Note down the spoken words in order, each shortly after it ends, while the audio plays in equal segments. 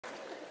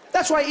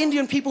That's why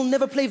Indian people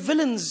never play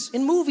villains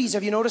in movies.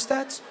 Have you noticed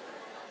that?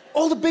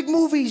 All the big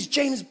movies,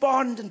 James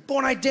Bond and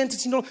Bourne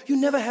Identity, you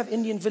never have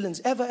Indian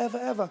villains, ever, ever,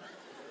 ever.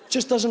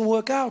 Just doesn't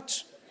work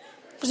out.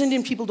 Because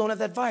Indian people don't have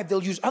that vibe.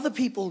 They'll use other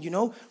people,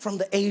 from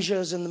the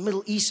Asias and the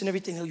Middle East and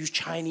everything. They'll use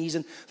Chinese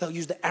and they'll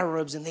use the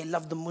Arabs and they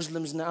love the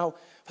Muslims now.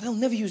 But they'll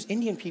never use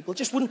Indian people.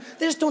 They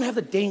just don't have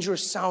the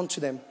dangerous sound to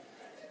them.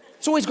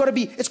 It's always got to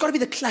be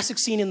the classic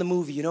scene in the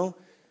movie,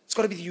 It's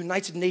got to be the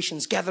United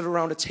Nations gathered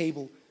around a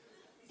table.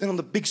 Then on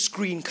the big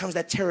screen comes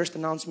that terrorist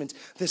announcement.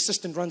 The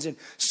assistant runs in.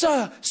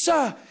 Sir,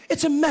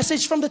 it's a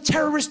message from the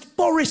terrorist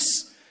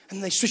Boris.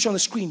 And they switch on the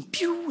screen.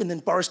 Pew! And then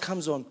Boris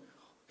comes on.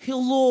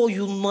 Hello,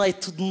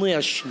 United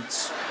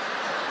Nations.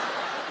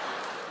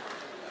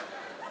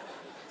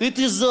 It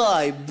is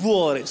I,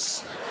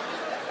 Boris.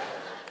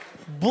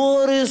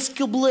 Boris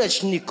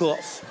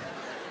Kablechnikov.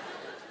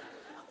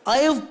 I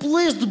have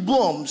placed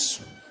bombs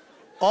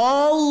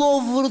all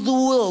over the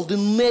world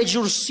in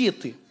major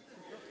cities.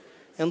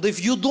 And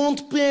if you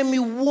don't pay me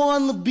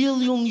 $1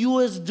 billion,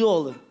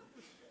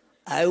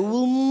 I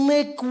will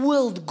make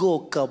world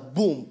go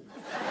kaboom.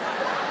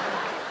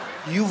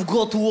 You've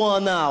got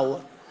 1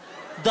 hour.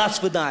 That's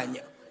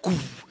Vidanya. And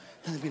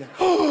they'd be like,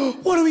 oh,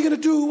 what are we going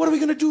to do? What are we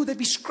going to do? They'd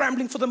be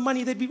scrambling for the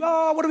money. They'd be,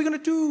 oh, what are we going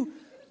to do?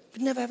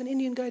 We'd never have an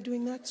Indian guy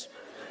doing that.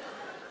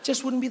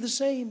 Just wouldn't be the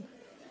same.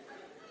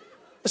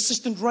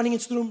 Assistant running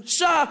into the room.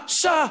 Sir,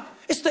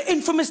 it's the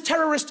infamous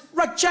terrorist,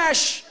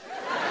 Rajesh.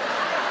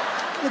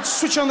 They'd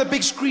switch on the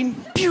big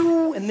screen,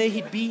 pew, and there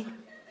he'd be.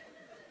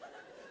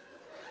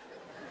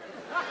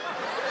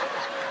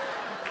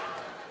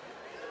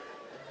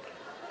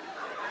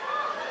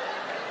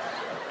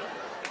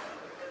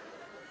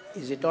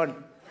 Is it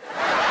on?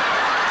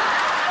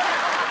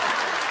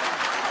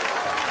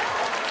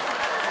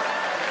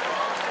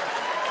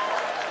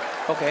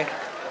 Okay.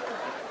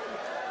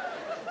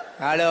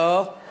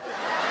 Hello?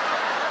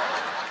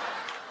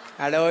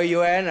 Hello,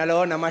 UN.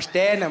 Hello,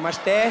 namaste,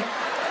 namaste.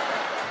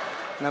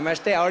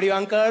 Namaste, how are you,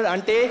 uncle,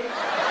 auntie?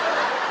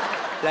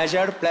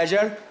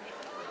 Pleasure.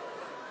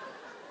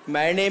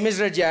 My name is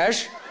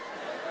Rajesh,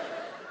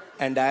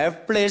 and I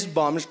have placed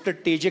bombs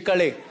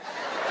strategically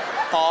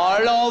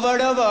all over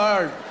the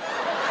world.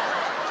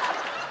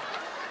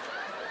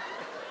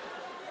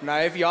 Now,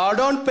 if y'all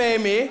don't pay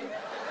me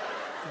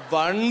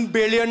 $1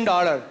 billion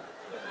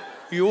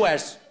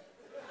US,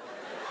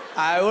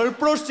 I will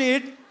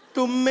proceed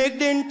to make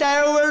the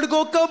entire world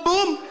go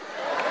kaboom.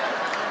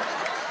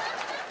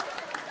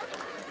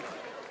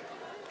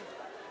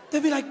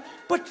 They'd be like,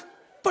 but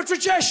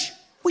Rajesh,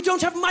 we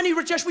don't have money,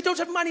 Rajesh, we don't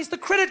have money, it's the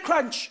credit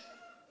crunch.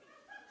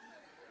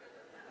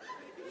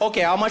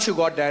 Okay, how much you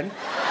got then?